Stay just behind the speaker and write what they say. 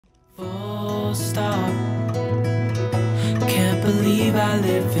full stop. Can't believe I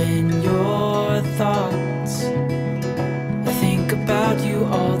live in your thoughts. I think about you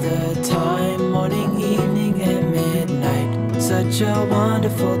all the time, morning, evening, and midnight. Such a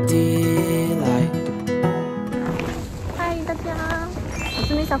wonderful delight. 嗨，大家，我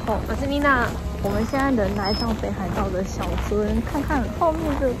是 MiCHi SHOP， 我是 Nina。我们现在人来到北海道的小樽，看看后面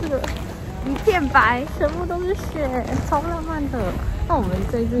的这个一片白，全部都是雪，超浪漫的。那我们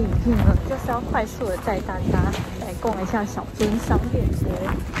这支影片呢，就是要快速的带大家来逛一下小樽商店街，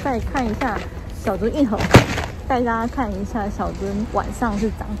再看一下小樽运河，带大家看一下小樽晚上是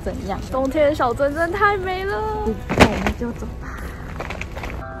长怎样。冬天的小樽真的太美了，那我们就走吧。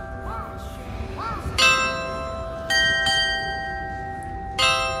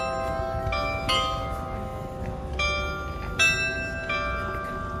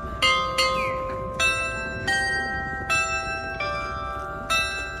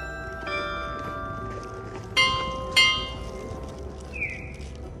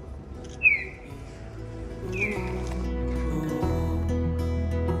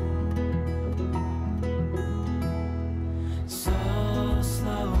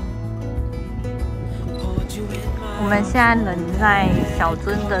我们现在人在小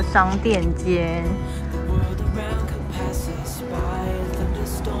樽的商店街，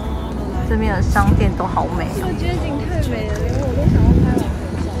这边的商店都好美哦。街景太美了，连我都想要拍完很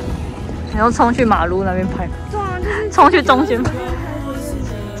想。你要冲去马路那边拍？对啊，就是冲去中间拍。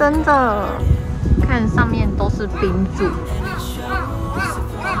真的，看上面都是冰柱，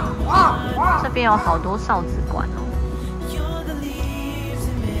这边有好多哨子馆哦。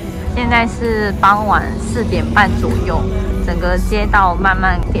现在是傍晚4点半左右，整个街道慢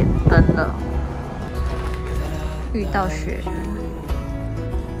慢点灯了。遇到雪人，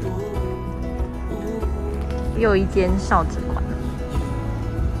又一间哨子馆。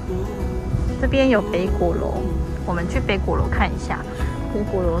这边有北果楼，我们去北果楼看一下。北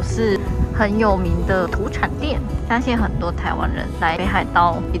果楼是很有名的土产店，相信很多台湾人来北海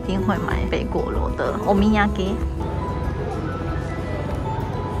道一定会买北果楼的お土産。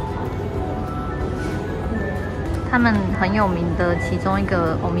他们很有名的其中一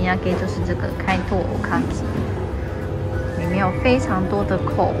个お土産就是这个开拓おかき，里面有非常多的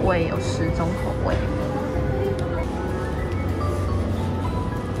口味，有10种口味。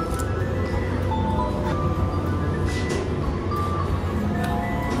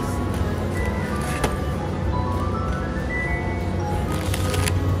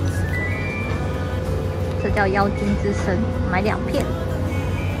这叫妖精之声，买2片。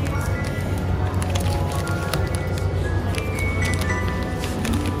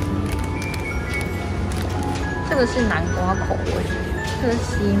这个是南瓜口味，这个是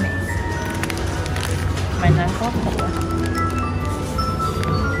西梅，买南瓜口味。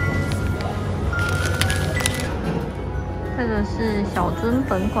这个是小樽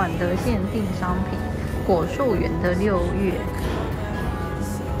本馆的限定商品，果树园的6月，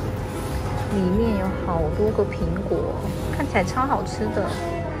里面有好多个苹果，看起来超好吃的。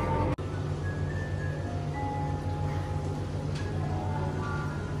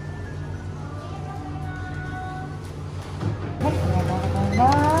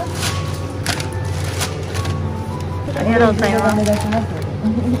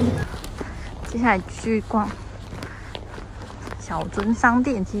接下来继续逛小樽商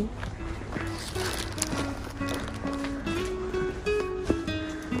店街。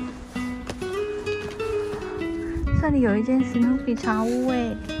这里有一间 SNOOPY 茶屋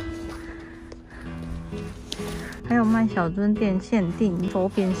哎，还有卖小樽店限定周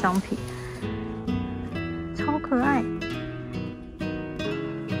边商品，超可爱。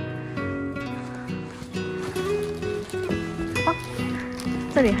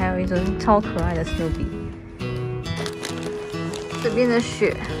这里还有一尊超可爱的 SNOOPY， 这边的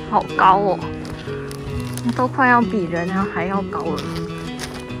雪好高哦，都快要比人还要高了。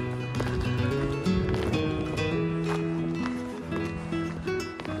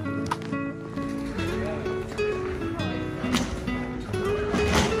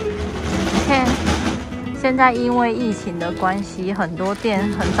现在因为疫情的关系，很多店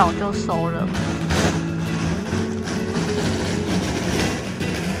很早就收了。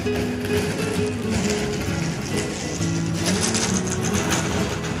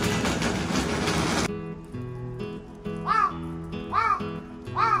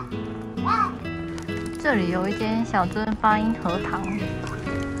这里有一间小樽八音盒堂，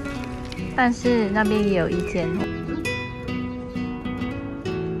但是那边也有一间。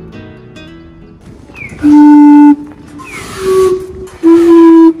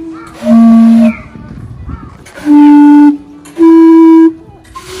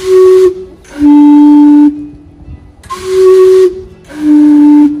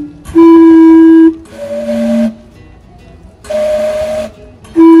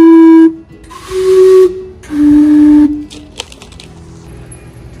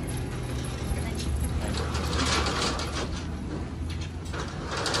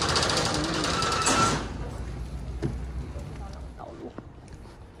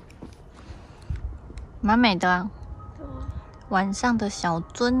蛮美的啊。晚上的小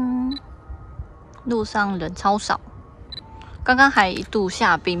樽，路上人超少，刚刚还一度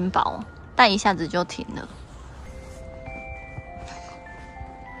下冰雹，但一下子就停了。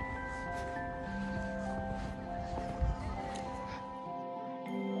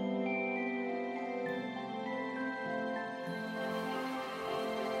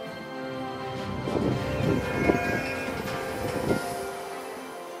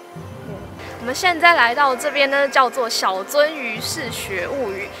我们现在来到这边呢，叫做小樽余市雪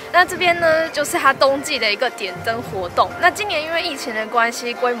物语。那这边呢，就是它冬季的一个点灯活动。那今年因为疫情的关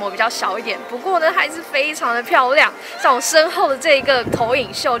系，规模比较小一点，不过呢，还是非常的漂亮。像我身后的这个投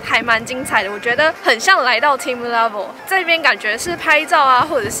影秀还蛮精彩的，我觉得很像来到 Team Level， 在这边感觉是拍照啊，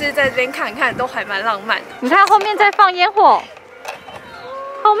或者是在这边看看，都还蛮浪漫的。你看后面在放烟火，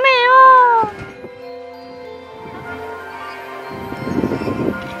好美哦！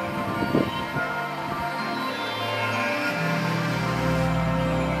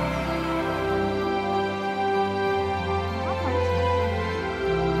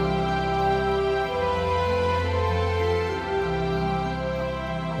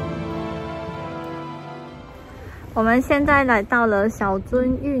我们现在来到了小樽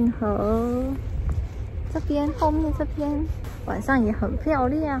运河这边，后面这边晚上也很漂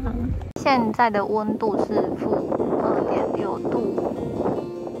亮。现在的温度是-2.6度。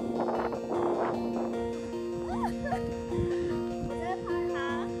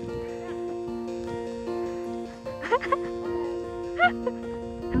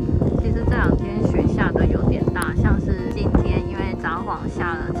其实这2天雪下的有点大，像是今天因为札幌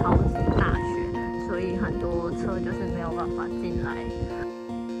下了超级大雪，所以很多车就是没有办法进来。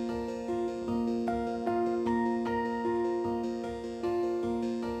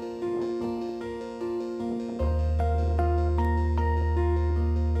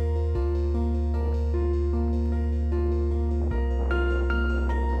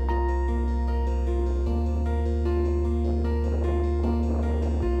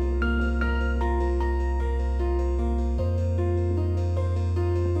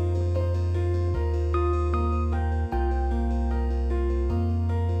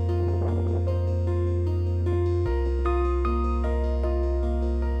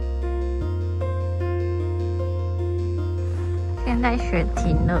现在雪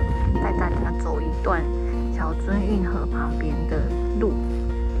停了，带大家走一段小樽运河旁边的路。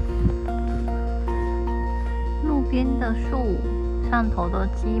路边的树上头都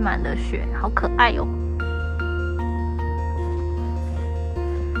积满了雪，好可爱哦。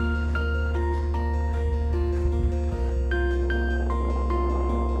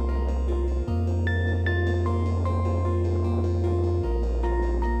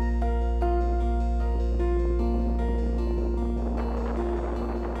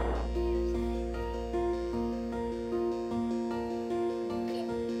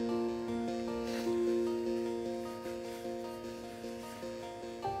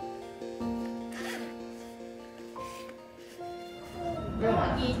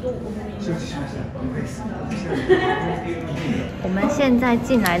我们现在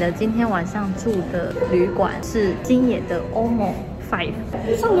进来了，今天晚上住的旅馆是金野的OMO5，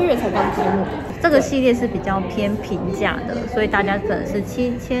上个月才刚揭幕。这个系列是比较偏平价的，所以大家可能是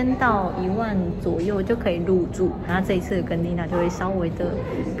7000到1万左右就可以入住。然后这一次跟妮娜就会稍微的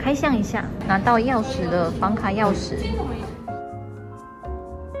开箱一下，拿到钥匙的房卡钥匙。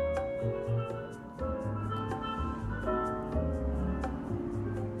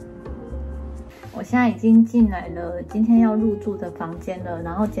我现在已经进来了今天要入住的房间了，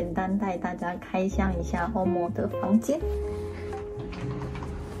然后简单带大家开箱一下OMO的房间。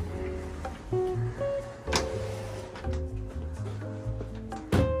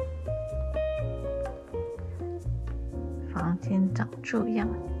房间长这样，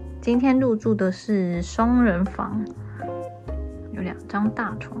今天入住的是双人房，有2张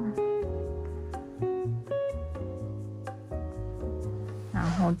大床。然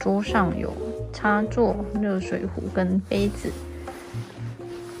后桌上有插座、热水壶跟杯子，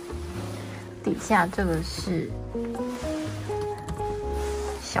底下这个是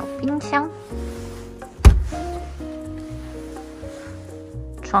小冰箱，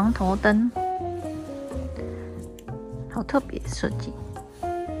床头灯，好特别的设计，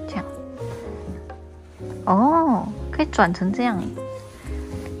这样，哦，可以转成这样耶。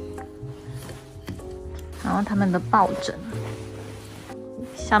然后他们的抱枕。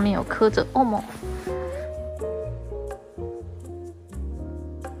上面有刻着OMO，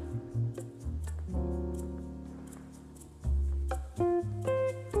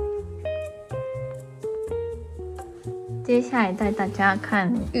接下来带大家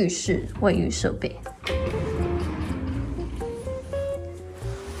看浴室卫浴设备。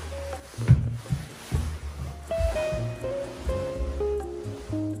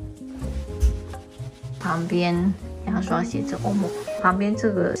旁边牙刷写着OMO，旁边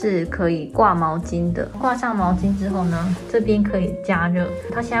这个是可以挂毛巾的。挂上毛巾之后呢，这边可以加热，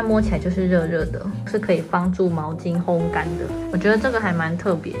它现在摸起来就是热热的，是可以帮助毛巾烘干的。我觉得这个还蛮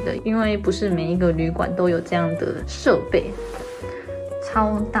特别的，因为不是每一个旅馆都有这样的设备。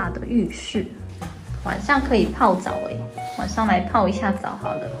超大的浴室，晚上可以泡澡哎，晚上来泡一下澡好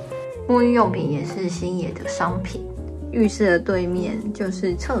了。沐浴用品也是星野的商品。浴室的对面就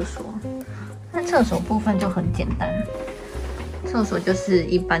是厕所，那厕所部分就很简单，厕所就是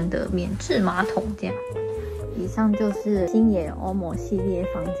一般的免治马桶这样。以上就是星野OMO系列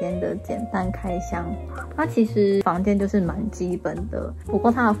房间的简单开箱。它其实房间就是蛮基本的，不过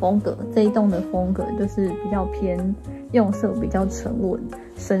它的风格，这一栋的风格就是比较偏用色比较沉稳、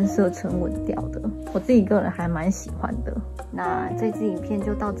深色沉稳调的，我自己个人还蛮喜欢的。那这支影片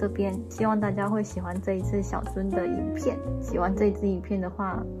就到这边，希望大家会喜欢这一次小樽的影片。喜欢这支影片的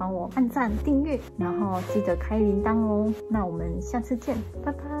话，帮我按赞、订阅，然后记得开铃铛哦。那我们下次见，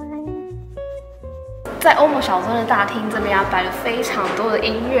拜拜。在OMO小樽的大厅这边摆了非常多的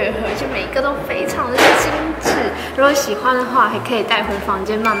音乐盒，而且每个都非常的精致。如果喜欢的话，还可以带回房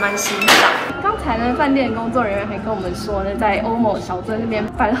间慢慢欣赏。刚才呢，饭店工作人员还跟我们说呢，在OMO小樽那边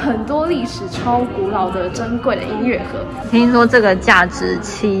摆了很多历史超古老的珍贵的音乐盒。听说这个价值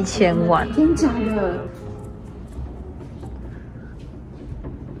7000万，真假的？